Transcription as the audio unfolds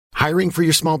Hiring for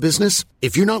your small business?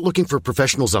 If you're not looking for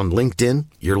professionals on LinkedIn,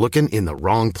 you're looking in the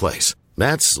wrong place.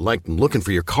 That's like looking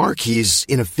for your car keys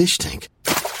in a fish tank.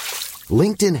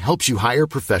 LinkedIn helps you hire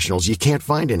professionals you can't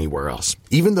find anywhere else,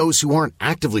 even those who aren't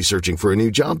actively searching for a new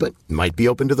job but might be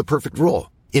open to the perfect role.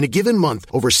 In a given month,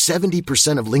 over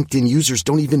 70% of LinkedIn users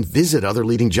don't even visit other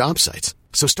leading job sites.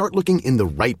 So start looking in the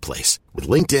right place. With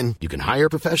LinkedIn, you can hire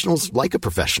professionals like a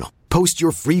professional. Post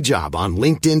your free job on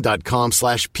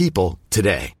linkedin.com/people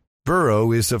today.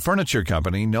 Burrow is a furniture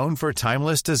company known for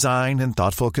timeless design and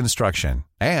thoughtful construction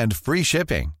and free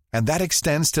shipping, and that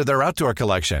extends to their outdoor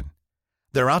collection.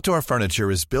 Their outdoor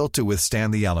furniture is built to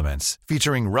withstand the elements,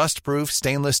 featuring rust-proof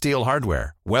stainless steel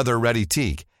hardware, weather-ready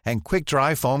teak, and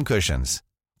quick-dry foam cushions.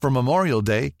 For Memorial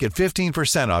Day, get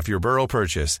 15% off your Burrow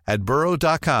purchase at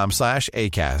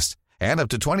burrow.com/ACAST and up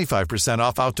to 25%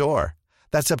 off outdoor.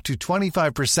 That's up to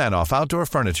 25% off outdoor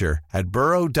furniture at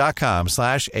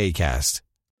burrow.com/ACAST.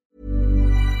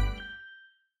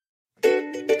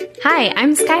 Hi,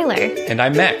 I'm Skylar. And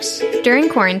I'm Max. During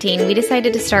quarantine, we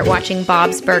decided to start watching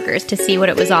Bob's Burgers to see what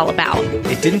it was all about.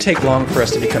 It didn't take long for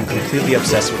us to become completely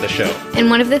obsessed with the show.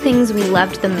 And one of the things we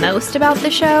loved the most about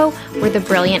the show were the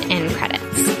brilliant end credits.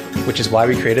 Which is why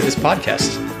we created this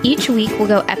podcast. Each week, we'll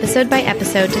go episode by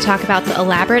episode to talk about the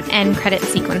elaborate end credit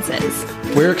sequences.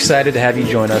 We're excited to have you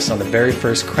join us on the very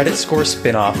first Credit Score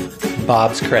spin-off,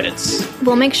 Bob's Credits.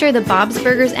 We'll make sure the Bob's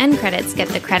Burgers end credits get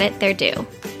the credit they're due.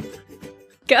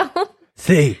 Go.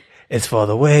 C is for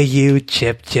the way you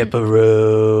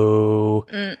chip-chipperoo.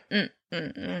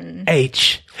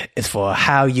 H is for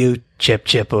how you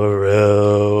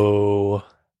chip-chipperoo.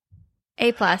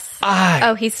 A+. I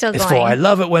Oh, he's still is going. for I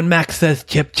love it when Max says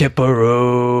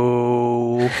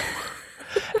chip-chipperoo.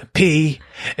 P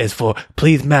is for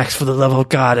please, Max, for the love of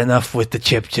God, enough with the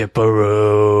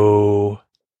chip-chipperoo.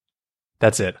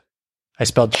 That's it. I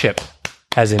spelled chip,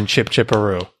 as in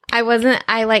chip-chipperoo. I was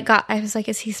like,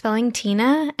 is he spelling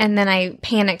Tina? And then I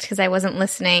panicked because I wasn't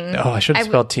listening. Oh, I should have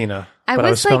spelled Tina. I but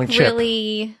was spelling like, chip.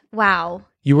 really, wow.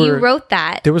 You wrote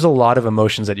that. There was a lot of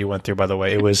emotions that you went through, by the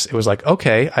way. It was like,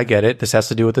 okay, I get it. This has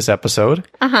to do with this episode.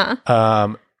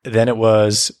 Uh-huh. Then it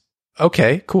was,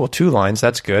 okay, cool, 2 lines.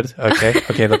 That's good.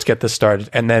 Okay, let's get this started.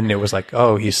 And then it was like,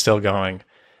 oh, he's still going.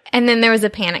 And then there was a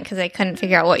panic because I couldn't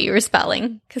figure out what you were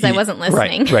spelling because I wasn't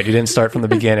listening. Right. You didn't start from the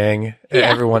beginning. Yeah.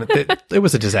 Everyone, it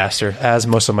was a disaster, as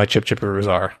most of my chip-chipperoos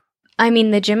are. I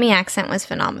mean, the Jimmy accent was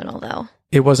phenomenal, though.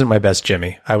 It wasn't my best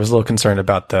Jimmy. I was a little concerned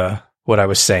about what I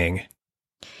was saying.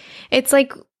 It's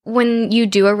like when you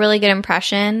do a really good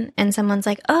impression and someone's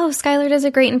like, oh, Skylar does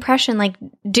a great impression, like,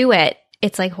 do it.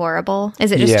 It's like horrible.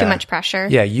 Is it just too much pressure?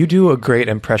 Yeah, you do a great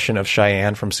impression of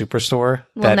Cheyenne from Superstore.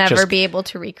 We'll never be able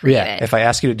to recreate it. If I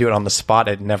ask you to do it on the spot,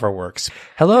 it never works.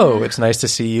 Hello, it's nice to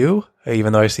see you,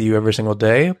 even though I see you every single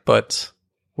day, but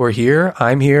we're here.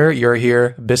 I'm here. You're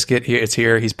here. Biscuit here. It's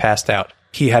here. He's passed out.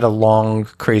 He had a long,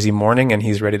 crazy morning, and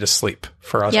he's ready to sleep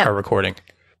for us, our recording.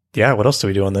 Yeah, what else do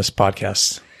we do on this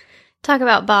podcast? Talk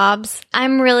about Bob's.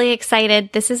 I'm really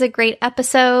excited. This is a great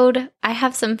episode. I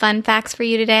have some fun facts for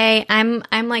you today. I'm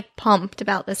like pumped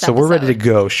about this episode. So we're ready to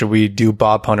go. Should we do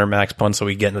Bob Pun or Max Pun so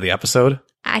we get into the episode?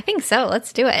 I think so.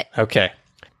 Let's do it. Okay.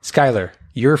 Skylar,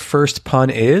 your first pun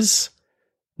is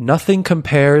nothing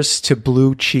compares to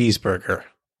blue cheeseburger.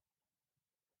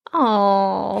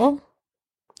 Oh.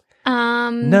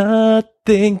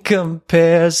 Nothing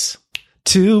compares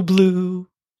to blue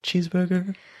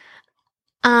cheeseburger.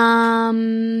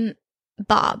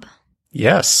 Bob.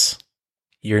 Yes.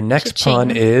 Your next Cha-ching. pun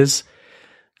is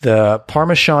the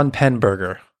Parmesan Pen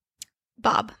Burger.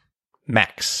 Bob.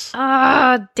 Max.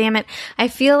 Oh, damn it. I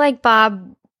feel like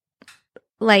Bob,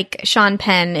 like Sean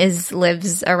Penn,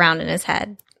 lives around in his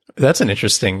head. That's an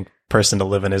interesting person to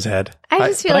live in his head. I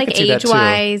just feel like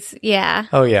age-wise, yeah.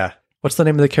 Oh, yeah. What's the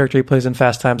name of the character he plays in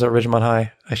Fast Times at Ridgemont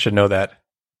High? I should know that.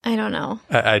 I don't know.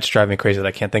 It's driving me crazy that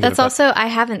I can't think of it. That's also, I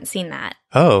haven't seen that.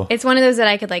 Oh. It's one of those that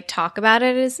I could like talk about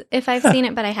it as if I've seen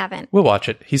it, but I haven't. We'll watch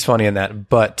it. He's funny in that,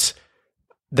 but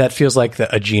that feels like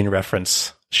a Gene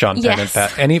reference. Sean Penn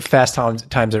and any Fast Times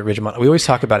at Ridgemont. We always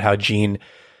talk about how Gene,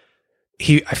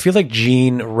 I feel like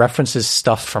Gene references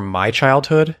stuff from my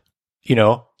childhood. You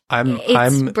know, I'm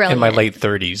in my late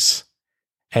 30s.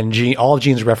 And all of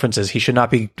Gene's references, he should not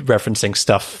be referencing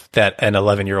stuff that an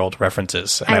 11-year-old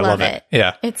references. And I love it.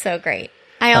 Yeah. It's so great.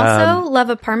 I also love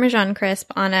a Parmesan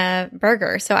crisp on a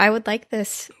burger, so I would like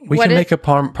this. We can make a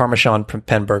Parmesan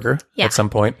Pen burger at some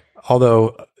point,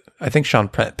 although I think Sean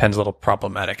Penn's a little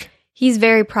problematic. He's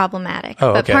very problematic,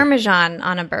 but Parmesan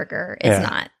on a burger is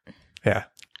not. Yeah.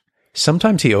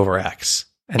 Sometimes he overacts,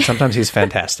 and sometimes he's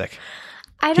fantastic.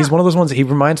 He's one of those ones, he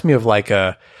reminds me of like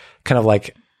a kind of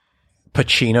like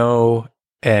Pacino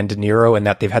and De Niro, and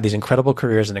that they've had these incredible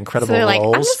careers and incredible So they're like,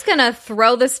 roles. I'm just gonna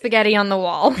throw the spaghetti on the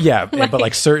wall. Yeah, but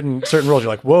like certain roles,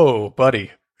 you're like, whoa,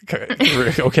 buddy.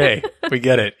 Okay, we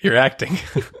get it. You're acting.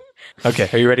 Okay,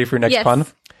 are you ready for your next pun?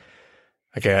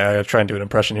 Okay, I'll try and do an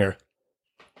impression here.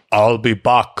 I'll be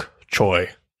back, Choi.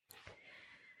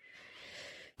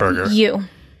 Burger. You.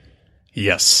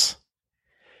 Yes.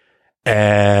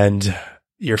 And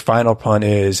your final pun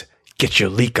is, get your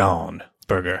leak on,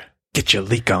 Burger. Get your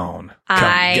leak on.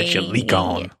 Come, get your leak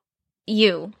on.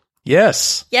 You.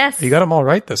 Yes. Yes. You got them all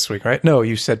right this week, right? No,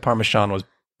 you said Parmesan was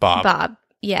Bob. Bob.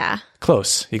 Yeah.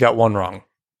 Close. You got one wrong.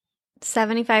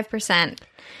 75%.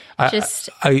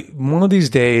 One of these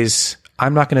days,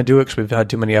 I'm not going to do it because we've had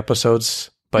too many episodes.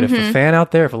 But if a fan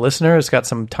out there, if a listener has got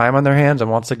some time on their hands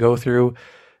and wants to go through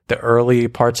the early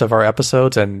parts of our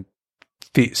episodes and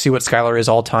see what Skylar is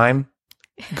all time,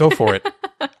 go for it.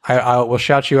 I will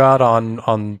shout you out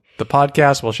on the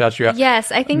podcast. We'll shout you out.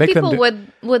 Yes, I think people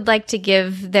would like to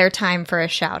give their time for a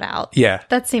shout out. Yeah.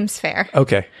 That seems fair.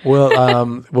 Okay.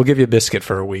 Well, we'll give you a biscuit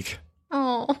for a week.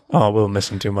 Oh, we'll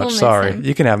miss him too much. We'll miss Sorry. him.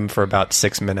 You can have him for about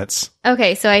 6 minutes.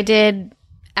 Okay, so I did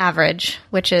average,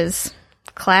 which is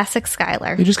classic You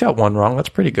Skylar. just got one wrong. That's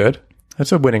pretty good.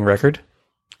 That's a winning record.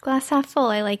 Glass half full.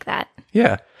 I like that.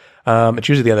 Yeah. It's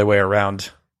usually the other way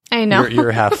around. I know.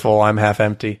 You're half full. I'm half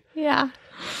empty. Yeah.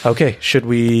 Okay. Should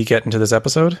we get into this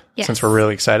episode? Yes. Since we're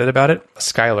really excited about it.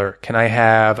 Skylar, can I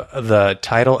have the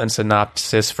title and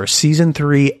synopsis for season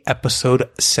 3, episode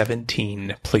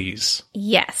 17, please?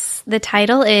 Yes. The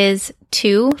title is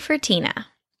 2 for Tina.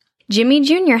 Jimmy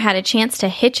Jr. had a chance to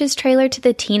hitch his trailer to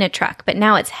the Tina truck, but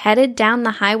now it's headed down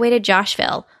the highway to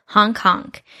Joshville, honk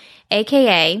honk,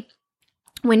 aka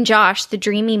when Josh, the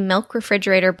dreamy milk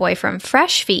refrigerator boy from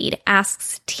Fresh Feed,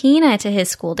 asks Tina to his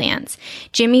school dance,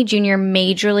 Jimmy Jr.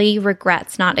 majorly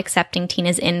regrets not accepting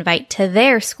Tina's invite to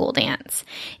their school dance.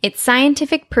 It's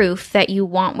scientific proof that you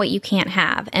want what you can't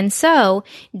have, and so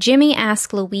Jimmy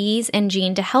asks Louise and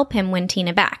Jean to help him win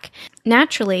Tina back.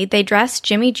 Naturally, they dress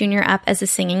Jimmy Jr. up as a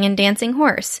singing and dancing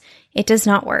horse. It does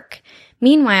not work.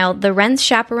 Meanwhile, the Wrens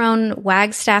chaperone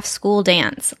Wagstaff school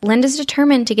dance. Linda's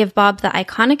determined to give Bob the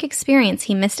iconic experience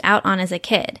he missed out on as a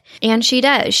kid. And she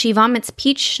does. She vomits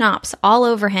peach schnapps all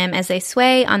over him as they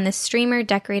sway on the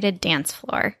streamer-decorated dance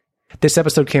floor. This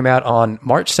episode came out on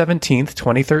March 17th,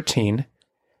 2013,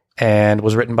 and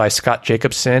was written by Scott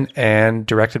Jacobson and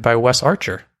directed by Wes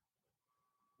Archer.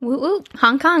 Woo woo,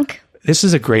 honk honk. This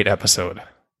is a great episode.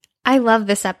 I love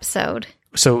this episode.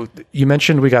 So you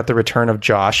mentioned we got the return of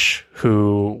Josh,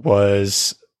 who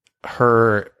was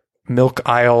her milk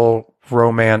aisle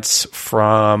romance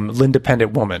from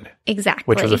L'Independent Woman. Exactly.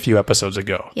 Which was a few episodes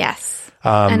ago. Yes.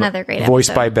 Another great episode.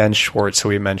 Voiced by Ben Schwartz, who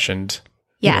we mentioned.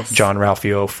 Yes. John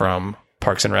Ralphio from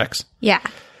Parks and Recs. Yeah.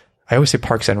 I always say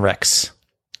Parks and Recs.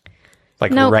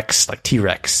 Like Rex, like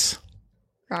T-Rex.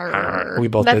 We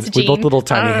both little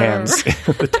tiny hands,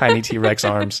 the tiny T-Rex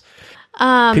arms.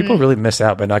 People really miss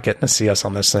out by not getting to see us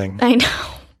on this thing. I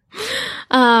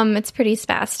know. It's pretty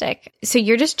spastic. So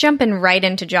you're just jumping right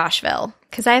into Joshville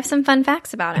because I have some fun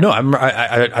facts about him. No,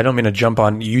 I don't mean to jump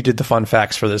on. You did the fun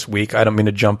facts for this week. I don't mean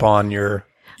to jump on your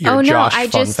Josh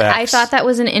fun facts. I thought that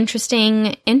was an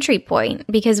interesting entry point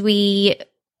because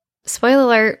spoiler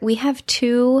alert, we have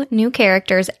 2 new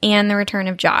characters and the return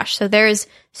of Josh. So there's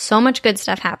so much good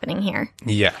stuff happening here.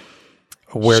 Yeah.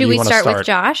 Where Should do you we want to start with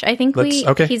Josh? I think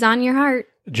he's on your heart.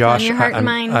 Josh, on your heart and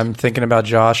mind. I'm thinking about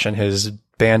Josh and his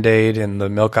Band-Aid in the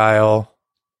milk aisle.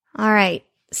 All right.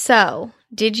 So,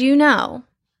 did you know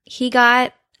he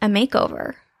got a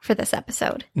makeover for this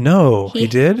episode? No, he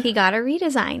did? He got a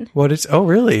redesign. Oh,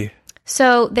 really?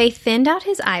 So, they thinned out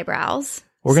his eyebrows.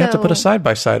 We're going to have to put a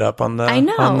side-by-side up on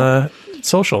the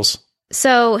socials.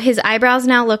 So, his eyebrows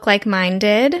now look like mine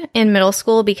did in middle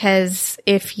school because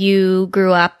if you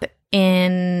were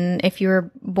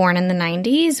born in the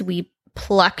 90s, we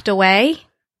plucked way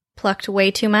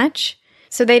too much.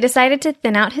 So they decided to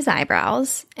thin out his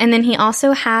eyebrows. And then he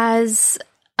also has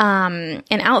an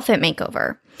outfit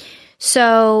makeover.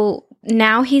 So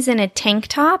now he's in a tank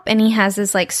top and he has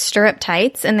his like stirrup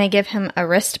tights and they give him a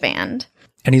wristband.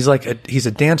 And he's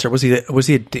a dancer.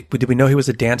 Did we know he was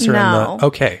a dancer? No.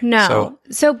 Okay. No.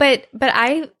 So but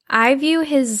I view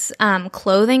his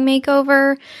clothing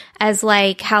makeover as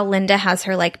like how Linda has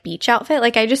her like beach outfit.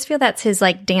 Like I just feel that's his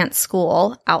like dance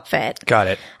school outfit. Got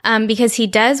it. Because he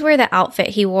does wear the outfit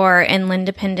he wore in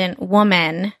L'Independent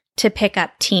Woman to pick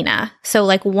up Tina. So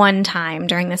like one time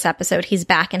during this episode, he's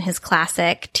back in his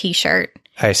classic t-shirt.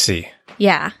 I see.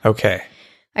 Yeah. Okay.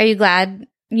 Are you glad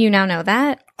you now know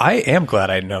that? I am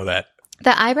glad I know that.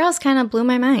 The eyebrows kind of blew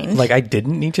my mind. Like, I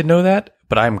didn't need to know that,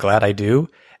 but I'm glad I do.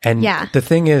 And the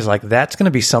thing is, like, that's going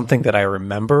to be something that I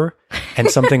remember, and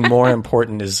something more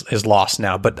important is lost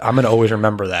now. But I'm going to always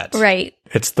remember that. Right.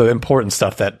 It's the important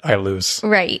stuff that I lose.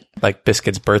 Right. Like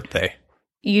Biscuit's birthday.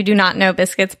 You do not know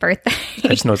Biscuit's birthday. I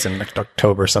just know it's in like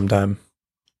October sometime.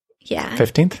 Yeah.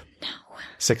 15th? No.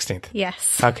 16th.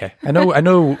 Yes. Okay. I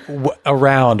know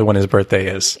around when his birthday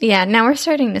is. Yeah, now we're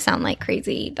starting to sound like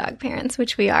crazy dog parents,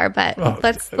 which we are, but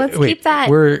let's keep that.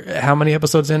 We're how many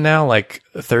episodes in now? Like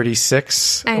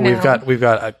 36. I know. We've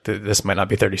got this might not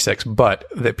be 36, but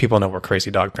that people know we're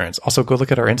crazy dog parents. Also, go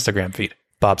look at our Instagram feed.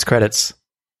 Bob's Credits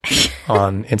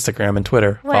on Instagram and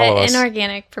Twitter. What Follow us. an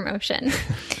organic promotion.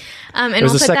 And it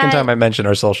was we'll the second time I mentioned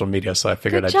our social media, so I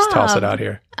figured I'd just toss it out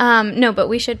here. No, but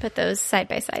we should put those side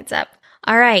by sides up.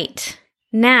 All right.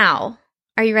 Now,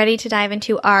 are you ready to dive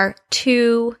into our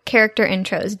 2 character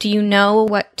intros? Do you know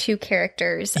what 2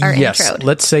 characters are yes, introed?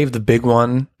 Let's save the big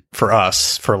one for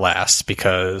us for last,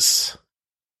 because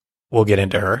we'll get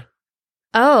into her.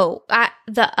 Oh,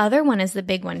 the other one is the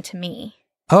big one to me.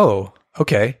 Oh,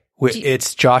 okay.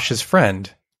 It's Josh's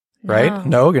friend, right?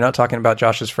 No, you're not talking about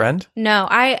Josh's friend? No,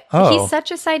 he's such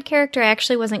a side character, I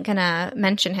actually wasn't going to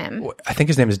mention him. I think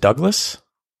his name is Douglas.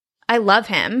 I love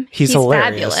him. He's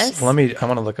hilarious. Fabulous. I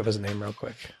want to look up his name real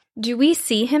quick. Do we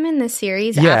see him in the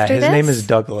series after this? Yeah, his name is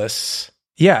Douglas.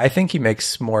 Yeah, I think he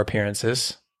makes more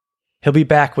appearances. He'll be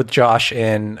back with Josh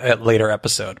in a later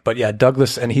episode. But yeah,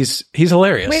 Douglas, and he's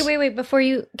hilarious.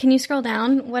 Wait. Can you scroll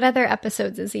down? What other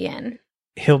episodes is he in?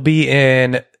 He'll be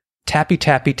in Tappy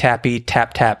Tappy Tappy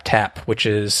Tap Tap Tap, which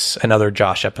is another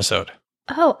Josh episode.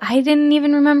 Oh, I didn't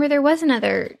even remember there was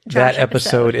another Josh That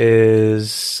episode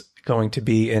is going to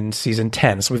be in season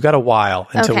 10. So we've got a while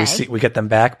until we get them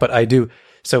back. But I do.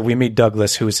 So we meet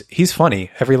Douglas, he's funny.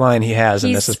 Every line he has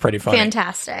in this is pretty funny.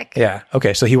 Fantastic. Yeah.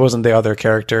 Okay. So he wasn't the other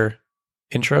character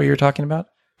intro you were talking about?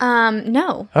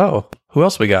 No. Oh, who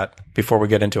else we got before we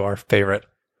get into our favorite?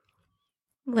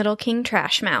 Little King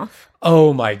Trashmouth.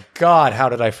 Oh my God. How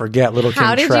did I forget Little King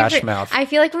Trashmouth? I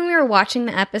feel like when we were watching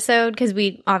the episode, because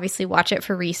we obviously watch it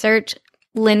for research,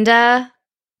 Linda,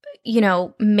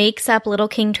 makes up Little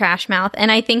King Trashmouth.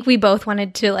 And I think we both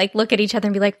wanted to look at each other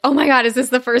and be like, oh my God, is this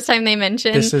the first time they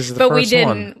mentioned? This is the but first we didn't.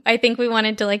 one. I think we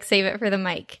wanted to save it for the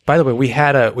mic. By the way, we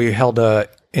held a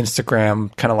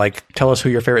Instagram kind of tell us who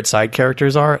your favorite side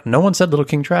characters are. No one said Little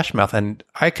King Trashmouth, and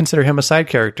I consider him a side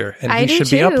character, and he should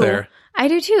be up there. I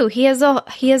do too. He has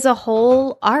a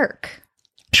whole arc.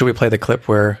 Should we play the clip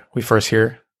where we first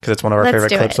hear? Because it's one of our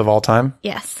favorite clips of all time?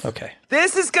 Yes. Okay.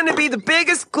 This is going to be the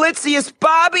biggest, glitziest,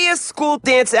 bobbiest school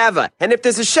dance ever. And if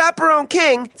there's a chaperone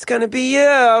king, it's going to be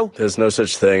you. There's no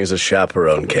such thing as a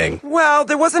chaperone king. Well,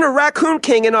 there wasn't a raccoon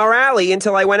king in our alley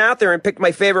until I went out there and picked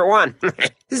my favorite one.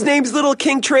 His name's Little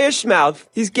King Trashmouth.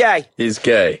 He's gay. He's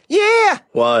gay? Yeah.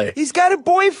 Why? He's got a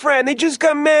boyfriend. They just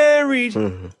got married.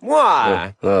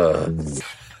 Why?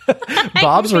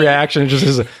 Bob's reaction just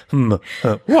is,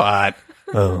 what?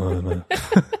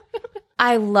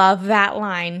 I love that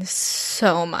line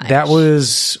so much. That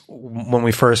was when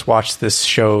we first watched this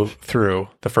show through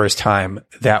the first time.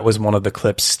 That was one of the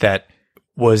clips that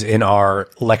was in our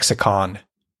lexicon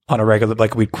on a regular,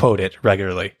 we'd quote it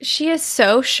regularly. She is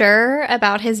so sure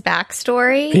about his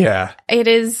backstory. Yeah. It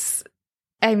is,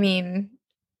 yeah,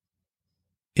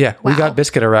 wow. We got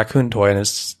Biscuit a raccoon toy, and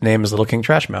his name is Little King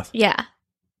Trashmouth. Yeah.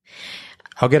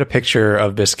 I'll get a picture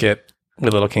of Biscuit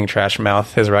with Little King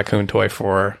Trashmouth, his raccoon toy,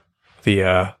 for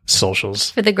the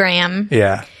socials. For the gram.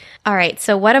 Yeah. All right.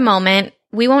 So what a moment.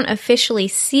 We won't officially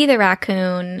see the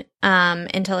raccoon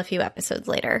until a few episodes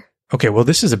later. Okay. Well,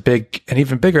 this is an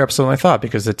even bigger episode than I thought,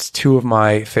 because it's 2 of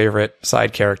my favorite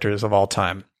side characters of all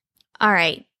time. All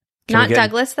right. Not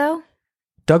Douglas, though?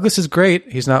 Douglas is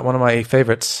great. He's not one of my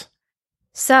favorites.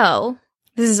 So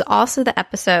this is also the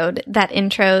episode that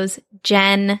intros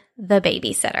Jen, the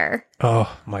babysitter.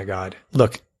 Oh, my God.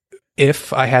 Look.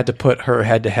 If I had to put her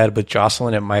head to head with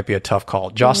Jocelyn, it might be a tough call.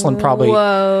 Jocelyn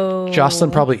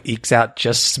probably ekes out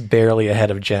just barely ahead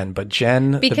of Jen, but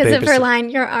Jen, because of her line,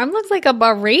 "Your arm looks like a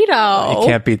burrito." You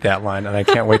can't beat that line, and I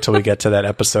can't wait till we get to that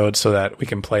episode so that we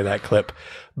can play that clip.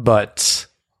 But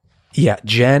yeah,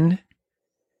 Jen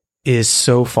is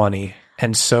so funny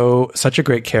and such a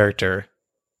great character.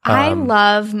 I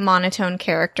love monotone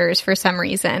characters for some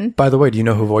reason. By the way, do you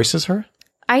know who voices her?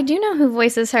 I do know who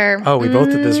voices her. Oh, we both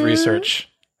did this research.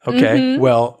 Okay.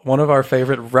 Well, one of our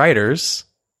favorite writers.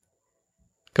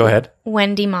 Go ahead.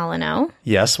 Wendy Molyneux.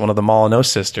 Yes, one of the Molyneux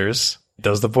sisters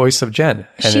does the voice of Jen.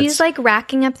 And she's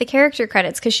racking up the character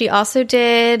credits because she also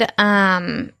did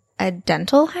a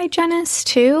dental hygienist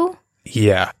too.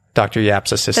 Yeah. Dr.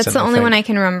 Yap's assistant. That's the only one I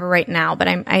can remember right now,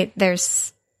 but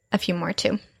there's a few more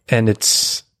too. And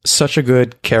it's such a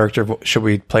good character. Should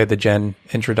we play the Jen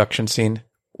introduction scene?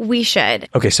 We should.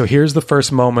 Okay, so here's the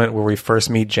first moment where we first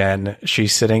meet Jen.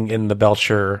 She's sitting in the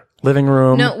Belcher living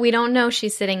room. No, we don't know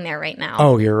she's sitting there right now.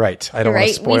 Oh, you're right. I don't want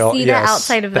to spoil. We see the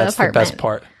outside of the apartment. That's the best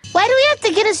part. Why do we have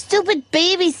to get a stupid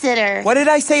babysitter? What did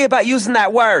I say about using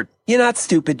that word? You're not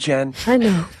stupid, Jen. I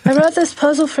know. I wrote this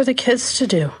puzzle for the kids to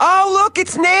do. Oh, look,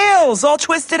 it's nails, all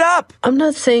twisted up. I'm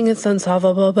not saying it's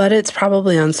unsolvable, but it's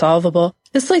probably unsolvable.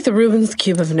 It's like the Rubik's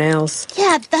Cube of nails.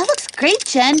 Yeah, that looks great,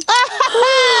 Jen.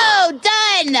 Oh,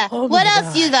 done! Oh what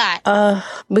else you got?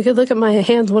 We could look at my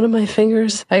hands, one of my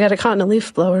fingers. I got a cotton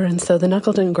leaf blower, and so the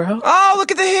knuckle didn't grow. Oh,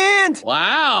 look at the hand.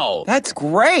 Wow. That's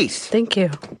great. Thank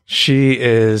you. She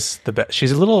is the best.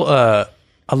 She's a little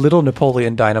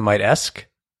Napoleon Dynamite-esque.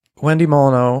 Wendy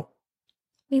Molyneux,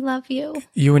 We love you.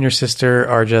 you and your sister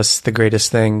are just the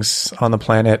greatest things on the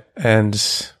planet. And,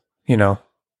 you know,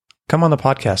 come on the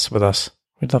podcast with us.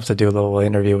 We'd love to do a little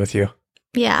interview with you.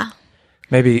 Yeah.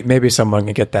 Maybe someone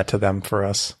can get that to them for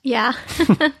us. Yeah.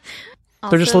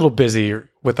 They're just a little busy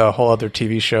with a whole other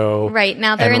TV show. Right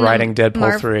now they're and in writing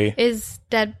Deadpool 3. Is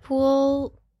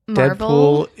Deadpool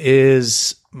Marvel? Deadpool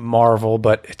is Marvel,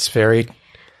 but it's very...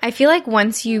 I feel like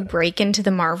once you break into the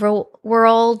Marvel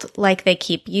world, like they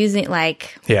keep using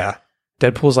like... Yeah.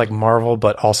 Deadpool's like Marvel,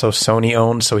 but also Sony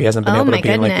owned, so he hasn't been able to be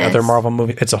in like the other Marvel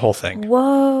movies. It's a whole thing.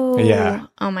 Whoa. Yeah.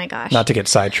 Oh my gosh. Not to get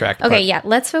sidetracked. Okay, yeah.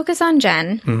 Let's focus on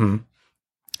Jen. Mm-hmm.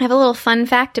 I have a little fun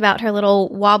fact about her little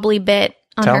wobbly bit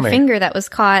on her finger that was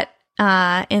caught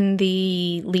in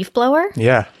the leaf blower.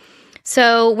 Yeah.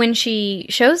 So when she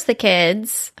shows the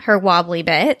kids her wobbly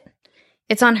bit,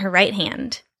 it's on her right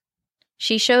hand.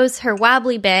 She shows her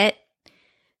wobbly bit.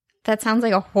 That sounds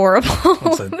like a horrible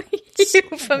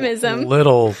euphemism.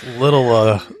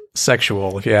 Little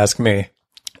sexual, if you ask me.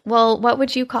 Well, what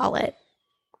would you call it?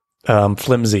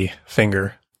 Flimsy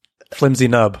finger. Flimsy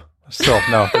nub. Still,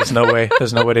 no, there's no way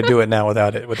to do it now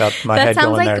without my head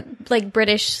going there. That sounds like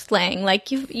British slang,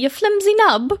 like you flimsy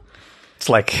nub. It's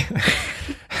like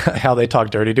how they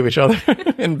talk dirty to each other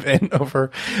and over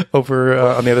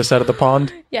on the other side of the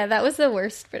pond. Yeah, that was the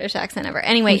worst British accent ever.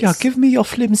 Anyway, yeah, give me your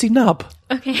flimsy nub.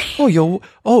 Okay. Oh,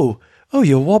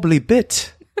 your wobbly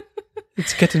bit.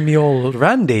 It's getting me all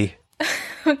randy.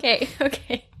 Okay.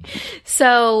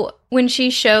 So when she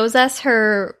shows us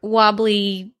her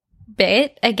wobbly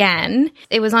bit again,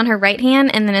 it was on her right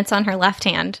hand and then it's on her left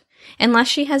hand. Unless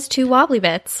she has two wobbly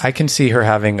bits. I can see her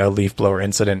having a leaf blower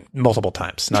incident multiple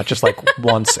times, not just like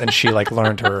once, and she like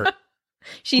learned her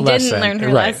She lesson. didn't learn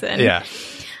her lesson. Yeah.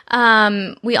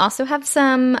 We also have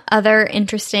some other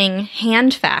interesting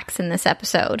hand facts in this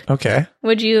episode. Okay.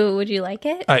 Would you like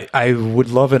it? I would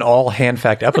love an all hand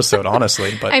fact episode,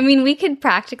 honestly, but I mean, we could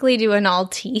practically do an all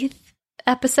teeth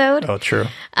episode. Oh, true.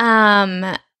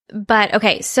 But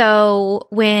okay, so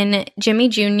when Jimmy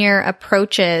Jr.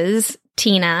 approaches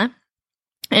Tina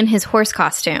in his horse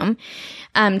costume,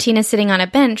 Tina's sitting on a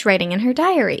bench writing in her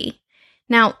diary.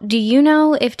 Now, do you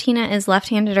know if Tina is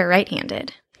left-handed or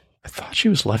right-handed? I thought she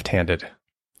was left-handed.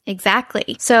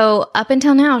 Exactly. So up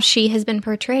until now, she has been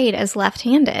portrayed as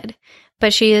left-handed,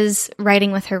 but she is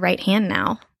writing with her right hand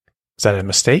now. Is that a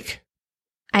mistake?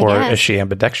 I or guess. Is she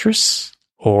ambidextrous?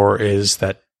 Or is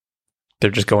that they're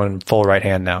just going full right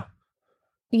hand now?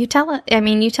 You tell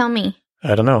me.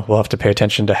 I don't know. We'll have to pay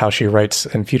attention to how she writes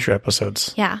in future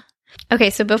episodes. Yeah. Okay,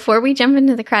 so before we jump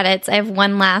into the credits, I have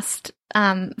one last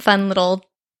fun little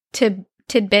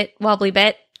tidbit, wobbly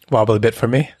bit. Wobbly bit for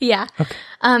me? Yeah. Okay.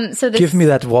 So this, give me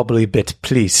that wobbly bit,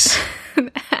 please.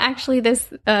 Actually, this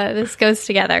goes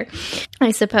together, I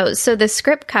suppose. So the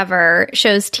script cover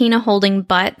shows Tina holding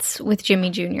butts with Jimmy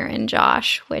Jr. and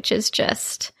Josh, which is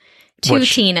just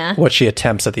Tina. What she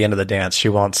attempts at the end of the dance.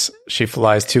 She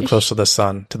flies too close to the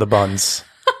sun, to the buns.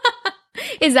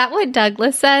 Is that what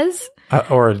Douglas says?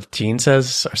 Or Gene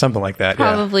says, or something like that.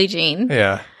 Probably Gene.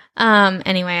 Yeah.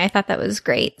 Anyway, I thought that was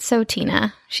great. So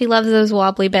Tina, she loves those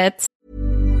wobbly bits.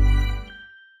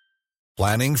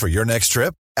 Planning for your next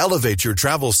trip? Elevate your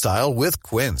travel style with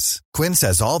Quince. Quince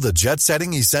has all the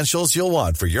jet-setting essentials you'll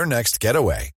want for your next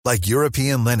getaway, like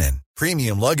European linen,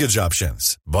 premium luggage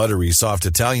options, buttery soft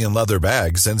Italian leather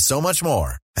bags, and so much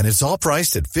more. And it's all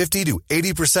priced at 50 to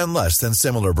 80% less than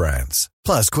similar brands.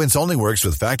 Plus, Quince only works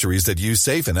with factories that use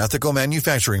safe and ethical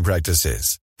manufacturing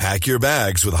practices. Pack your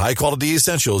bags with high-quality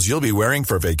essentials you'll be wearing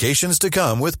for vacations to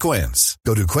come with Quince.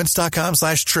 Go to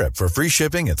quince.com/trip for free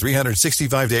shipping and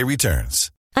 365-day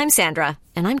returns. I'm Sandra,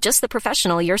 and I'm just the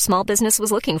professional your small business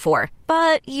was looking for.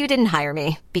 But you didn't hire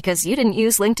me because you didn't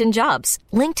use LinkedIn Jobs.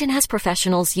 LinkedIn has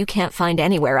professionals you can't find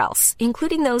anywhere else,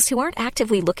 including those who aren't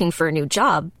actively looking for a new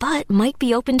job, but might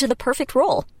be open to the perfect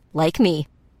role, like me.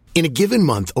 In a given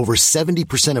month, over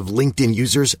 70% of LinkedIn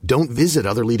users don't visit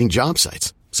other leading job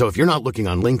sites. So if you're not looking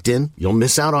on LinkedIn, you'll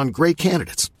miss out on great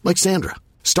candidates like Sandra.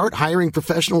 Start hiring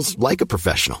professionals like a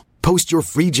professional. Post your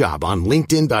free job on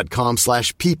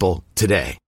linkedin.com/people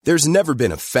today. There's never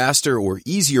been a faster or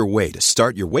easier way to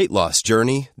start your weight loss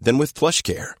journey than with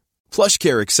PlushCare.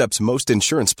 PlushCare accepts most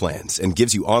insurance plans and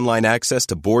gives you online access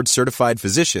to board-certified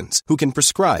physicians who can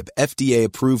prescribe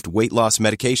FDA-approved weight loss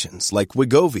medications like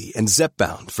Wegovy and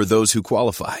Zepbound for those who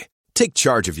qualify. Take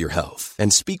charge of your health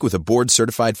and speak with a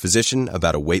board-certified physician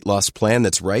about a weight loss plan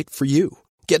that's right for you.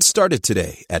 Get started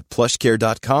today at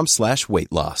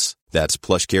plushcare.com/weight loss. That's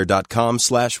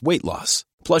plushcare.com/weight loss.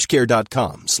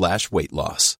 plushcare.com/weight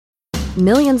loss.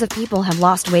 Millions of people have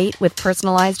lost weight with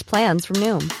personalized plans from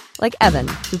Noom. Like Evan,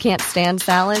 who can't stand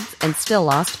salads and still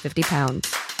lost 50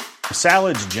 pounds.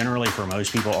 Salads generally for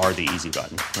most people are the easy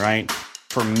button, right?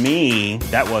 For me,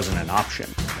 that wasn't an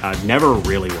option. I never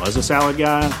really was a salad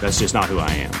guy. That's just not who I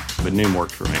am. But Noom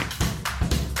worked for me.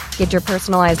 Get your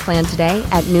personalized plan today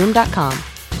at Noom.com.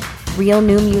 Real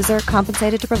Noom user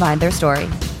compensated to provide their story.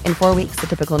 In 4 weeks, the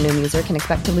typical Noom user can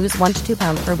expect to lose 1 to 2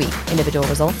 pounds per week. Individual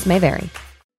results may vary.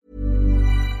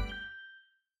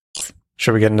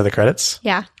 Should we get into the credits?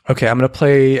 Yeah. Okay, I'm going to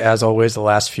play, as always, the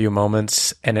last few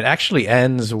moments, and it actually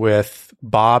ends with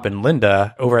Bob and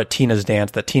Linda over at Tina's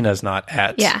dance that Tina's not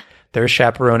at. Yeah. They're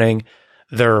chaperoning.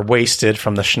 They're wasted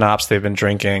from the schnapps they've been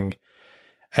drinking,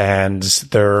 and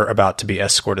they're about to be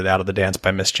escorted out of the dance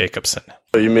by Miss Jacobson.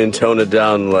 You mean tone it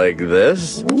down like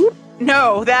this?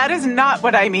 No, that is not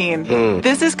what I mean.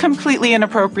 This is completely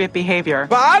inappropriate behavior.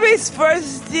 Bobby's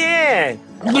first dance.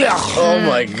 Oh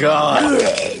my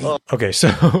God. Okay,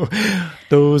 so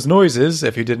those noises,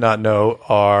 if you did not know,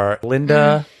 are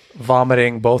Linda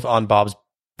vomiting both on Bob's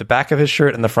the back of his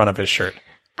shirt and the front of his shirt.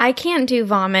 I can't do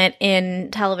vomit in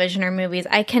television or movies.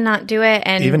 I cannot do it.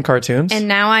 And even cartoons? And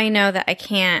now I know that I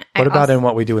can't. What about in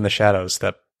What We Do in the Shadows?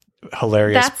 That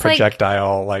hilarious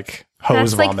projectile,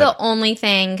 hose vomit. That's the only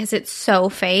thing, because it's so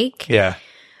fake. Yeah.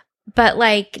 But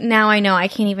now I know I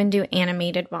can't even do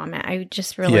animated vomit. I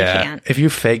just really can't. If you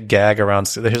fake gag around,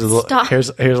 here's a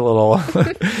little.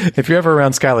 If you're ever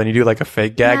around Skylar and you do a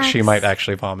fake gag, she might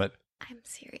actually vomit. I'm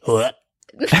serious.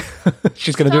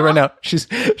 She's gonna do it right now. She's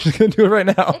gonna do it right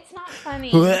now. It's not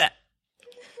funny.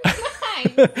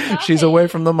 She's away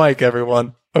from the mic,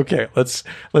 everyone. Okay, let's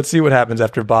see what happens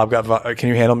after Bob got. Can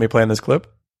you handle me playing this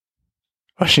clip?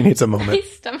 Oh, she needs a moment. My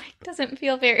stomach doesn't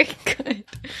feel very good.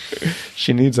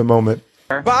 She needs a moment.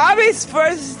 Bobby's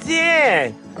first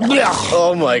dance.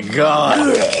 Oh my God.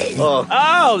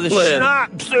 Oh, the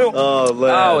schnapps. Oh,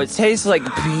 Lynn. Oh, it tastes like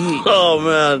pee. Oh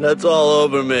man, that's all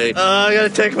over me. I gotta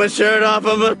take my shirt off.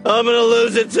 I'm gonna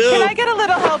lose it too. Can I get a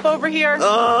little help over here?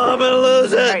 Oh, I'm gonna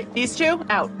lose it. All right, these two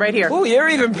out right here. Oh, you're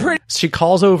even pretty. She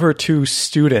calls over two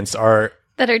students.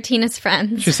 That are Tina's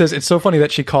friends. She says, it's so funny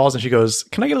that she calls and she goes,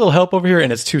 can I get a little help over here?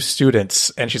 And it's two students.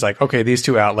 And she's like, okay, these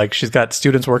two out. She's got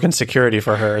students working security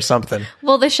for her or something.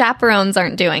 Well, the chaperones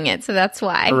aren't doing it, so that's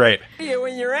why. Right.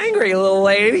 When you're angry, little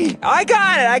lady. I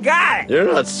got it.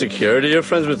 You're not security. You're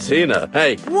friends with Tina.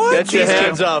 Hey, what? Get your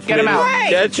hands off me. Get him out.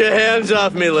 Get your hands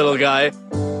off me, little guy.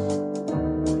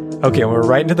 Okay, we're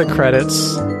right into the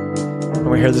credits. And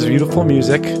we hear this beautiful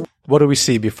music. What do we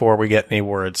see before we get any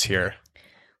words here?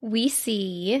 We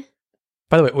see...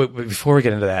 By the way, wait, before we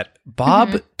get into that,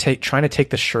 Bob trying to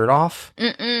take the shirt off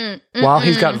while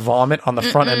he's got vomit on the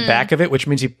front and back of it, which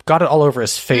means he got it all over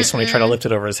his face when he tried to lift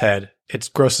it over his head. It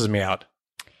grosses me out.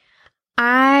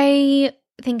 I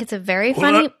think it's a very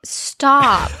funny...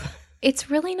 Stop. It's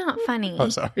really not funny. Oh,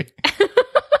 sorry.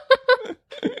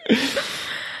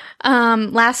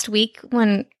 Last week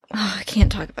when... Oh, I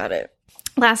can't talk about it.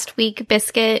 Last week,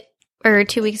 Biscuit... Or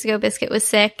 2 weeks ago, Biscuit was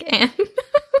sick, and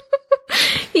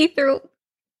he threw...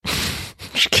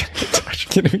 She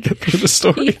can't even get through the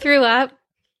story. He threw up,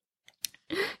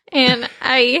 and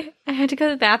I had to go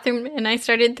to the bathroom, and I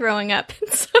started throwing up.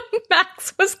 And so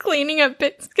Max was cleaning up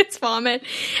Biscuit's vomit,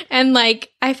 and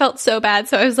I felt so bad,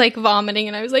 so I was vomiting,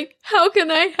 and I was like, "How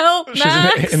can I help,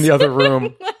 Max?" She's in the other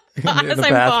room, in the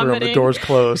bathroom. Vomiting. The door's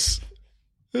closed.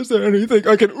 Is there anything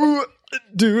I can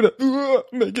do to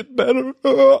make it better?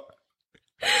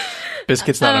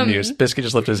 Biscuit's not amused. Biscuit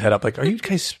just lifted his head up are you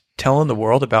guys telling the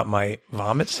world about my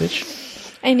vomit sitch?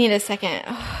 I need a second.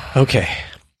 Okay.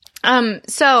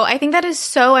 So I think that is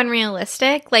so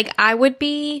unrealistic. I would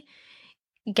be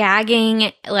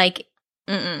gagging,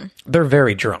 They're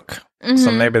very drunk.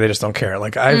 So maybe they just don't care.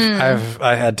 Like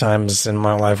I had times in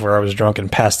my life where I was drunk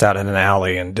and passed out in an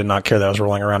alley and did not care that I was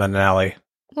rolling around in an alley.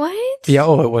 What? Yeah.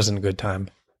 Oh, it wasn't a good time.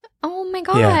 Oh my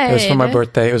God. Yeah. It was for my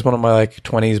birthday. It was one of my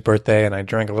 20s birthday, and I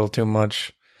drank a little too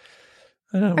much.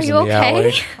 Are you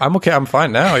okay? I'm okay. I'm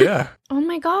fine now. Yeah. Oh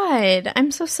my God.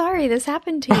 I'm so sorry this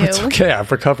happened to you. It's okay.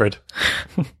 I've recovered.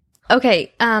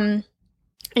 Okay. I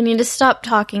need to stop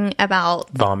talking about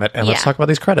vomit and let's talk about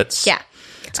these credits. Yeah.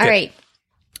 All right.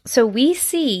 So we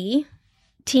see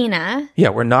Tina. Yeah,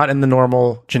 we're not in the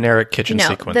normal generic kitchen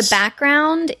sequence. The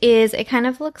background is, it kind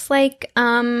of looks like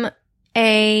a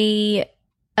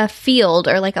field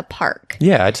or like a park.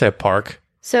 Yeah, I'd say a park.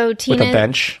 So Tina, with a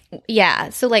bench. Yeah,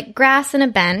 so like grass and a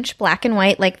bench, black and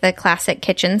white, like the classic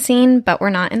kitchen scene, but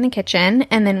we're not in the kitchen.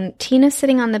 And then Tina's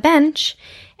sitting on the bench,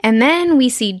 and then we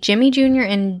see Jimmy Jr.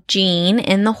 and Gene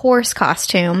in the horse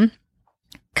costume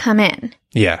come in.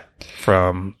 Yeah,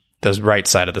 from the right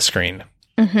side of the screen.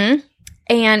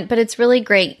 Mm-hmm. But it's really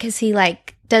great because he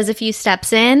like does a few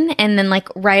steps in, and then like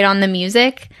right on the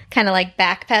music, kind of like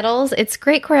backpedals. It's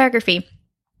great choreography.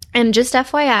 And just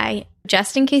FYI,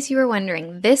 just in case you were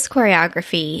wondering, this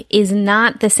choreography is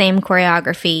not the same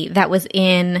choreography that was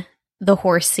in the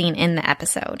horse scene in the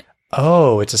episode.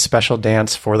 Oh, it's a special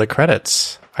dance for the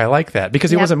credits. I like that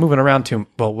because he wasn't moving around too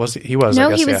well. Was he? Was no,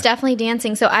 I guess, he was definitely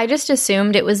dancing. So I just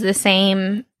assumed it was the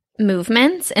same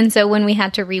movements, and so when we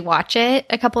had to rewatch it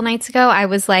a couple nights ago, I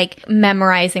was like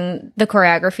memorizing the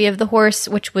choreography of the horse,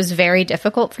 which was very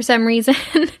difficult for some reason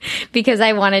because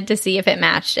I wanted to see if it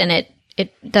matched, and it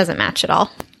doesn't match at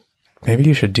all. Maybe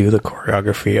you should do the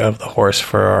choreography of the horse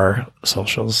for our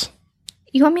socials.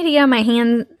 You want me to get on my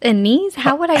hands and knees?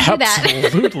 How would I do that?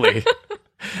 Absolutely.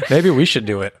 Maybe we should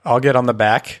do it. I'll get on the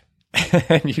back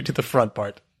and you do the front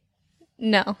part.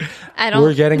 No, I don't.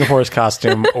 We're getting a horse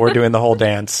costume or doing the whole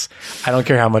dance. I don't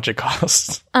care how much it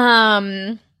costs.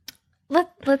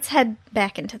 Let's head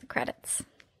back into the credits.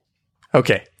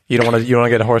 Okay. You don't want to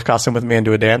get a horse costume with me and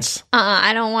do a dance?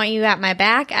 I don't want you at my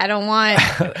back. I don't want.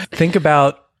 Think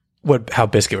about how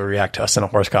Biscuit would react to us in a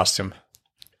horse costume.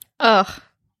 Ugh.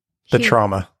 The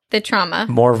trauma.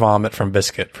 More vomit from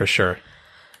Biscuit for sure.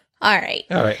 All right.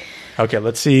 Okay,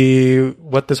 let's see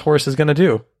what this horse is going to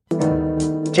do.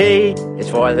 T is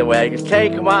for the way you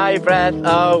take my breath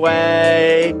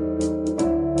away.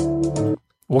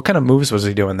 What kind of moves was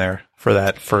he doing there for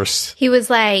that first? He was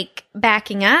like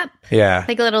backing up. Yeah.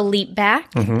 Like a little leap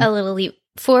back, a little leap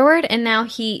forward, and now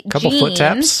couple foot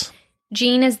taps.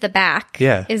 Gene is the back.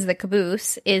 Yeah. Is the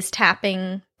caboose, is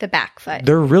tapping the back foot.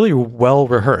 They're really well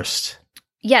rehearsed.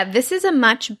 Yeah, this is a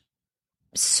much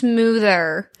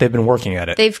smoother. They've been working at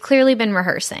it. They've clearly been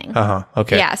rehearsing.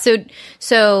 Okay. Yeah.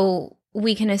 So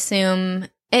we can assume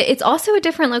it's also a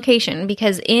different location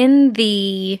because in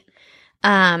the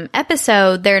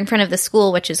episode, they're in front of the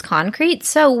school, which is concrete.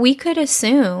 So we could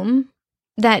assume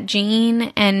that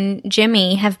Gene and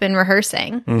Jimmy have been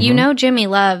rehearsing. Mm-hmm. You know, Jimmy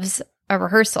loves a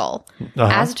rehearsal,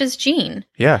 as does Gene.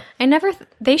 Yeah.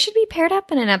 They should be paired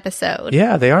up in an episode.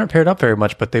 Yeah, they aren't paired up very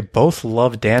much, but they both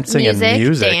love dancing and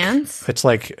music. Dance. It's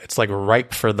like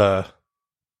ripe for the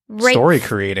story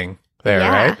creating there,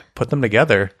 right? Put them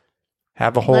together.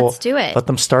 Have a whole. Let's do it. Let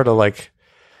them start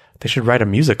they should write a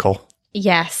musical.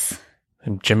 Yes.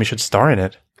 And Jimmy should star in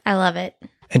it. I love it.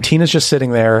 And Tina's just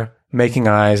sitting there making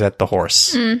eyes at the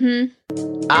horse.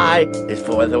 Mm-hmm. I is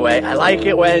for the way I like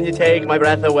it when you take my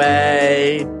breath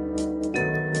away.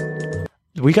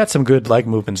 We got some good leg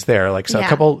movements there. A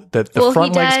couple, the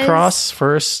front legs cross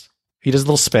first. He does a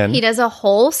little spin. He does a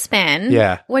whole spin.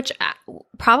 Yeah. Which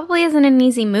probably isn't an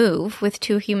easy move with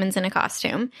two humans in a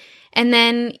costume. And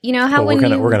then, you know how we're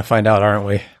gonna find out, aren't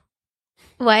we?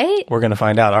 What? We're going to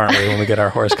find out, aren't we, when we get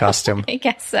our horse costume? I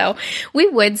guess so. We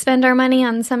would spend our money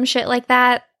on some shit like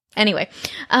that. Anyway.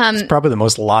 It's probably the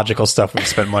most logical stuff we've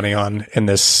spent money on in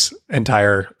this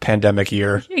entire pandemic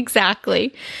year.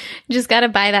 Exactly. Just got to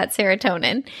buy that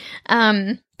serotonin.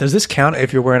 Does this count,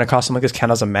 if you're wearing a costume like this,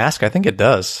 count as a mask? I think it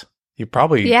does. You're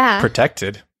probably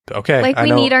protected. Okay.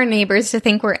 We need our neighbors to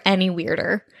think we're any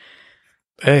weirder.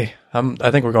 Hey,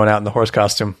 I think we're going out in the horse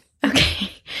costume.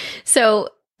 Okay. So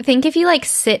think if you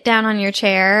sit down on your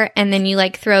chair and then you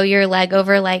throw your leg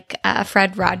over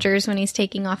Fred Rogers when he's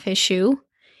taking off his shoe.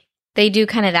 They do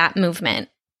kind of that movement.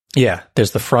 Yeah.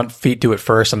 There's the front feet do it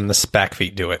first and then the back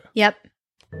feet do it. Yep.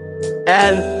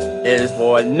 And is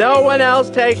for no one else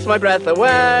takes my breath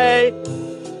away.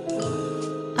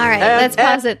 All right. Let's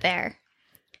pause it there.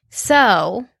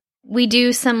 So we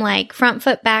do some front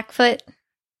foot, back foot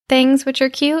things, which are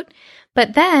cute.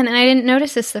 But then, and I didn't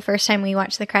notice this the first time we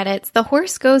watched the credits, the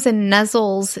horse goes and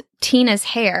nuzzles Tina's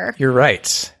hair. You're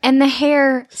right. And the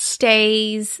hair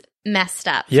stays messed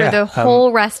up for the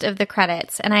whole rest of the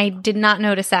credits. And I did not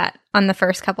notice that on the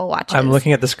first couple watches. I'm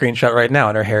looking at the screenshot right now,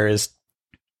 and her hair is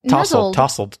nuzzled,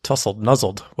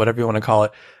 whatever you want to call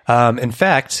it. In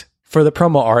fact, for the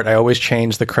promo art, I always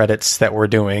change the credits that we're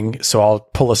doing. So I'll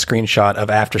pull a screenshot of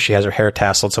after she has her hair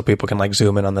tasseled so people can like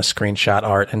zoom in on the screenshot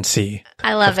art and see.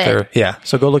 I love it. Yeah.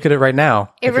 So go look at it right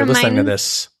now if you're listening to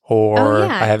this. Or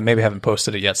yeah. I haven't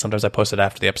posted it yet. Sometimes I post it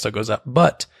after the episode goes up.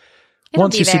 But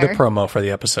once you see the promo for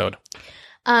the episode.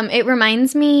 It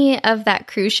reminds me of that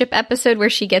cruise ship episode where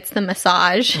she gets the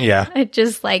massage. Yeah. It's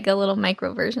just like a little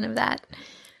micro version of that.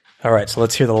 All right, so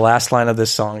let's hear the last line of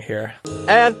this song here.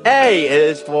 And A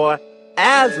is for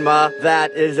asthma.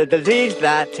 That is a disease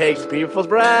that takes people's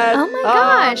breath. Oh my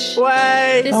gosh.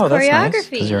 Away. This choreography.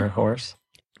 Because you're a horse.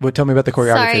 Well, tell me about the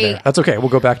choreography there. That's okay. We'll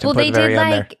go back to the very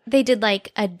end there. They did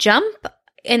like a jump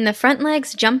in the front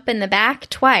legs, jump in the back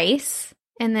twice,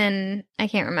 and then I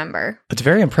can't remember. It's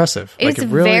very impressive. It's it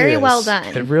really very is. well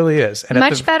done. It really is. And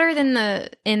much better than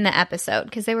in the episode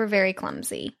because they were very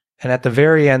clumsy. And at the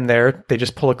very end there, they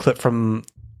just pull a clip from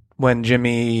when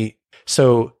Jimmy...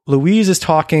 So Louise is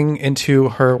talking into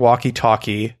her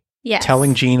walkie-talkie,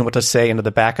 telling Jean what to say into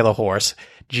the back of the horse.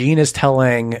 Jean is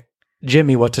telling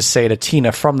Jimmy what to say to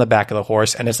Tina from the back of the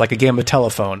horse, and it's like a game of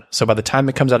telephone. So by the time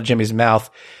it comes out of Jimmy's mouth,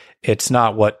 it's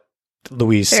not what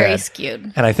Louise said. Very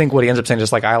skewed. And I think what he ends up saying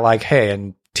is like, I like hay.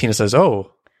 And Tina says,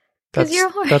 oh... Because you're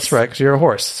a horse. That's right, because you're a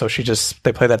horse. So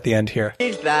they play that at the end here.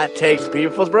 That takes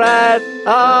people's breath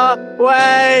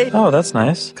away. Oh, that's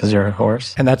nice, because you're a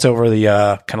horse. And that's over the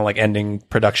kind of like ending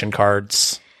production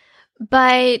cards.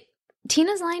 But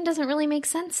Tina's line doesn't really make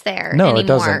sense there anymore. No, it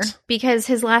doesn't. Because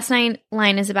his last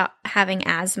line is about having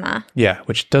asthma. Yeah,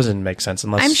 which doesn't make sense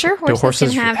unless... I'm sure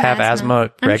horses can have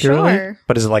asthma regularly? Sure.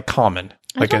 But is it like common?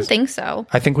 I don't think so.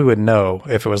 I think we would know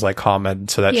if it was like common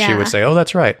so that she would say, oh,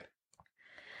 that's right.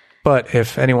 But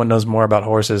if anyone knows more about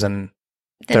horses and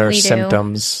their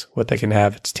symptoms, what they can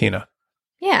have, it's Tina.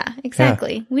 Yeah,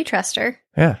 exactly. Yeah. We trust her.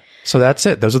 Yeah. So that's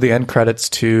it. Those are the end credits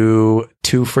to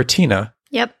 2 for Tina.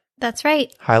 Yep, that's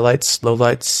right. Highlights,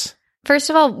 lowlights.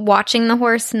 First of all, watching the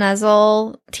horse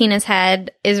nuzzle Tina's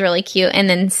head is really cute. And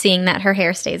then seeing that her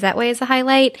hair stays that way is a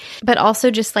highlight. But also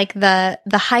just like the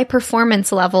high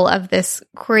performance level of this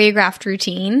choreographed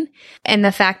routine and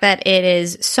the fact that it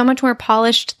is so much more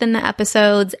polished than the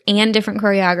episodes and different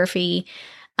choreography.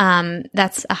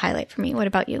 That's a highlight for me. What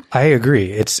about you? I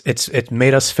agree. It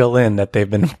made us fill in that they've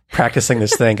been practicing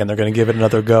this thing and they're going to give it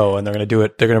another go and they're going to do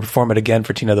it. They're going to perform it again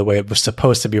for Tina the way it was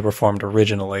supposed to be performed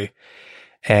originally.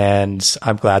 And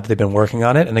I'm glad that they've been working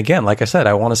on it. And again, like I said,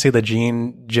 I want to see the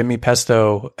Jimmy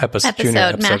Pesto junior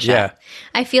episode. Yeah.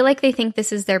 I feel like they think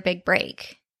this is their big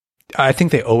break. I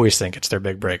think they always think it's their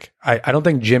big break. I don't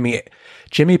think Jimmy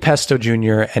Pesto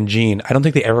Jr. and Jean, I don't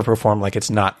think they ever perform like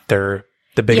it's not the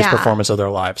biggest performance of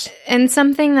their lives. And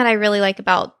something that I really like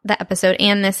about the episode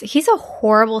and this, he's a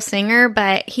horrible singer,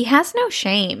 but he has no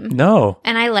shame. No.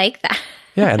 And I like that.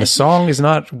 Yeah. And the song is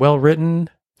not well written.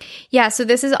 Yeah, so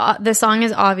the song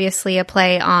is obviously a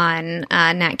play on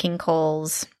Nat King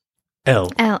Cole's L.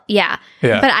 Yeah.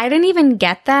 But I didn't even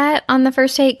get that on the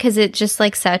first take because it's just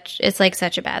like such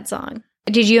a bad song.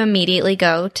 Did you immediately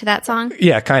go to that song?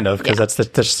 Yeah, kind of, because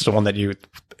that's the one that you...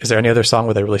 Is there any other song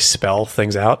where they really spell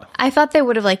things out? I thought they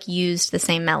would have like used the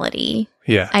same melody.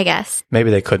 Yeah. I guess. Maybe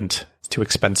they couldn't. It's too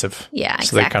expensive. Yeah, exactly.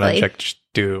 So they kind of just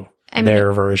do...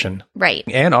 their version. Right.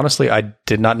 And honestly, I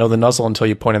did not know the nuzzle until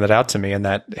you pointed that out to me. And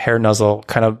that hair nuzzle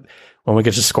kind of, when we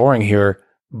get to scoring here,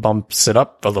 bumps it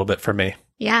up a little bit for me.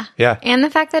 Yeah. Yeah. And the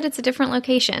fact that it's a different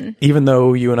location. Even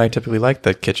though you and I typically like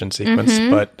the kitchen sequence.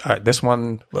 Mm-hmm. But this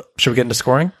one, should we get into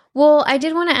scoring? Well, I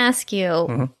did want to ask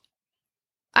you,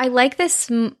 I like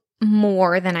this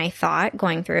more than I thought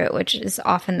going through it, which is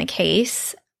often the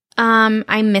case.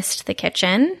 I missed the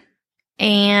kitchen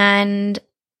and...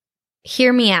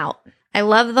 Hear me out. I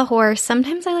love the horse.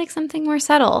 Sometimes I like something more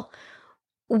subtle.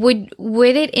 Would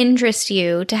it interest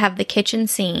you to have the kitchen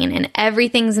scene and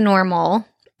everything's normal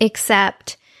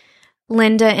except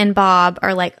Linda and Bob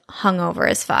are like hungover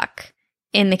as fuck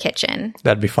in the kitchen?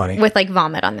 That'd be funny. With like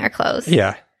vomit on their clothes.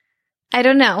 Yeah. I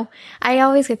don't know. I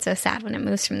always get so sad when it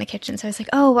moves from the kitchen. So I was like,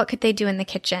 oh, what could they do in the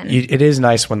kitchen? It is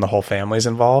nice when the whole family's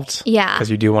involved. Yeah. Because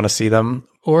you do want to see them.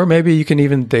 Or maybe you can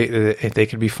even, they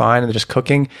could be fine and they're just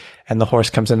cooking and the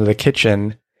horse comes into the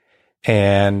kitchen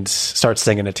and starts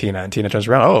singing to Tina. And Tina turns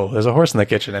around, oh, there's a horse in the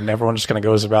kitchen. And everyone just kind of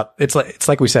goes about, it's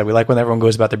like we said, we like when everyone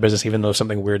goes about their business even though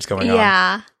something weird's going on.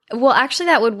 Yeah. Well, actually,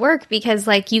 that would work because,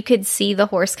 like, you could see the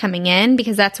horse coming in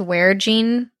because that's where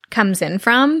Gene comes in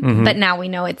from. Mhm. But now we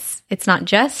know it's not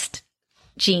just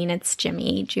Gene; it's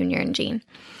Jimmy Jr. and Gene.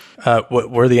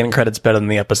 Were the end credits better than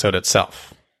the episode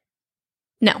itself?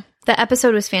 No, the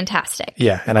episode was fantastic.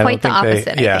 Yeah, and I Quite don't think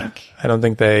the opposite. I think. I don't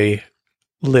think they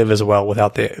live as well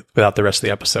without the rest of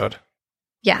the episode.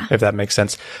 Yeah, If that makes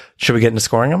sense. Should we get into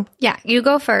scoring them? yeah. You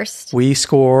go first. We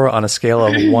score on a scale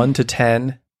of 1 to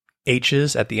 10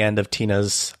 H's at the end of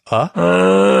Tina's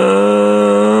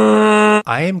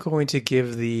I am going to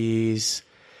give these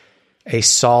a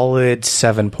solid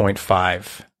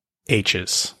 7.5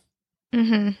 H's.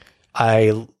 Mm-hmm.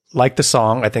 I like the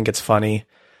song. I think it's funny.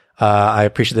 I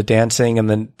appreciate the dancing, and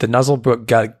then the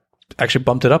Nuzzlebrook actually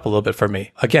bumped it up a little bit for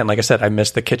me. Again, like I said, I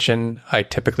miss the kitchen. I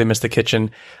typically miss the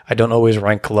kitchen. I don't always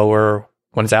rank lower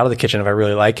when it's out of the kitchen if I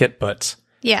really like it, but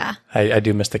Yeah. I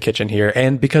do miss the kitchen here.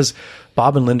 And because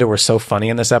Bob and Linda were so funny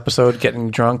in this episode, getting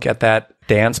drunk at that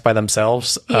dance by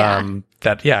themselves,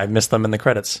 I missed them in the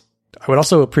credits. I would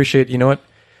also appreciate, you know what,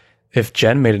 if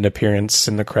Jen made an appearance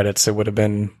in the credits, it would have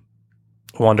been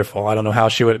wonderful. I don't know how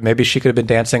she would, maybe she could have been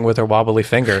dancing with her wobbly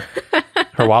finger,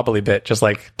 her wobbly bit, just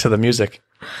like to the music.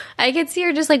 I could see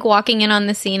her just like walking in on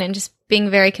the scene and just being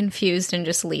very confused and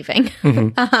just leaving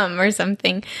or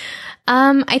something.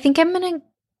 I think I'm going to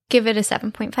give it a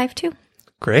 7.52.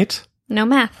 Great. No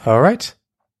math. All right.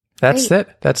 That's it.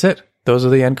 That's it. Those are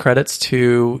the end credits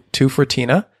to Two for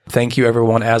Tina. Thank you,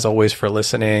 everyone, as always, for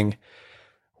listening.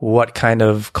 What kind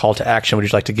of call to action would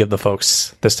you like to give the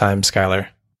folks this time, Skylar?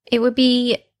 It would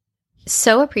be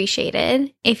so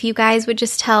appreciated if you guys would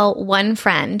just tell one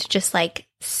friend, just like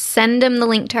send them the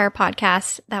link to our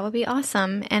podcast. That would be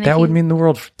awesome. And that would mean the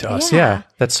world to us. Yeah.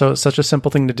 That's such a simple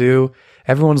thing to do.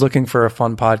 Everyone's looking for a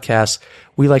fun podcast.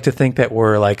 We like to think that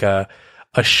we're like a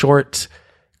short,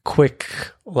 quick,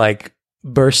 like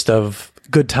burst of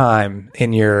good time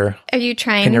in your Are you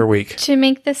trying in your week. to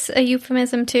make this a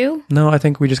euphemism too? No, I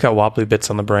think we just got wobbly bits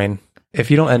on the brain. If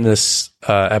you don't end this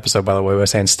episode, by the way, by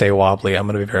saying stay wobbly, I'm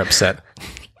going to be very upset.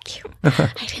 Thank you. I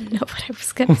didn't know what I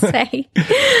was going to say.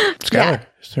 Skylar,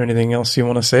 is there anything else you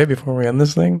want to say before we end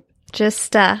this thing?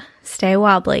 Just stay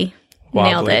wobbly.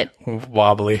 Nailed it.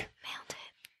 Wobbly. Nailed it.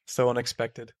 So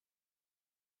unexpected.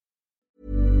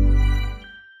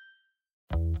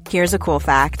 Here's a cool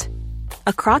fact.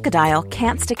 A crocodile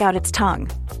can't stick out its tongue.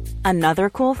 Another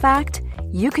cool fact,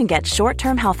 you can get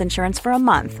short-term health insurance for a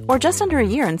month or just under a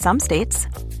year in some states.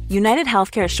 United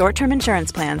Healthcare short-term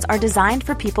insurance plans are designed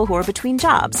for people who are between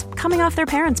jobs, coming off their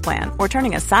parents' plan, or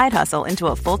turning a side hustle into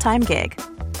a full-time gig.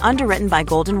 Underwritten by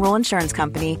Golden Rule Insurance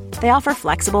Company, they offer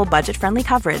flexible, budget-friendly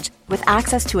coverage with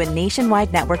access to a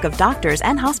nationwide network of doctors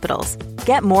and hospitals.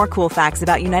 Get more cool facts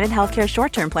about United Healthcare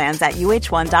short-term plans at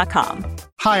uh1.com.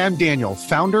 Hi, I'm Daniel,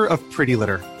 founder of Pretty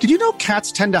Litter. Did you know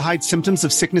cats tend to hide symptoms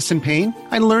of sickness and pain?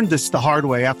 I learned this the hard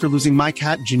way after losing my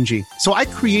cat, Gingy. So I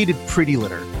created Pretty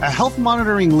Litter, a health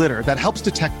monitoring litter that helps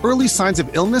detect early signs of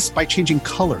illness by changing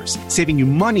colors, saving you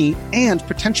money and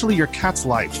potentially your cat's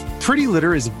life. Pretty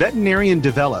Litter is veterinarian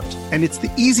developed, and it's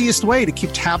the easiest way to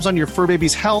keep tabs on your fur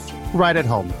baby's health right at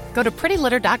home. Go to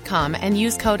prettylitter.com and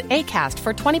use code ACAST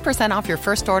for 20% off your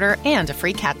first order and a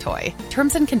free cat toy.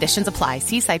 Terms and conditions apply.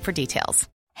 See site for details.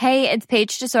 Hey, it's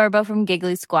Paige DeSorbo from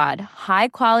Giggly Squad. High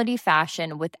quality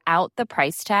fashion without the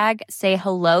price tag. Say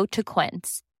hello to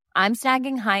Quince. I'm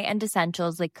snagging high-end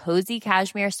essentials like cozy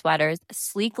cashmere sweaters,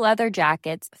 sleek leather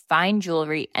jackets, fine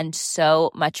jewelry, and so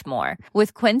much more.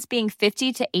 With Quince being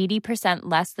 50 to 80%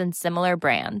 less than similar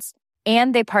brands.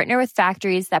 And they partner with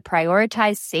factories that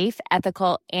prioritize safe,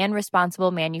 ethical, and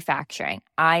responsible manufacturing.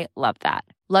 I love that.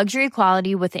 Luxury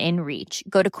quality within reach.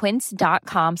 Go to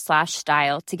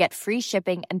quince.com/style to get free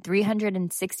shipping and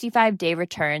 365-day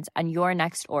returns on your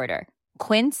next order.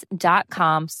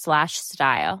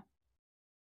 Quince.com/style.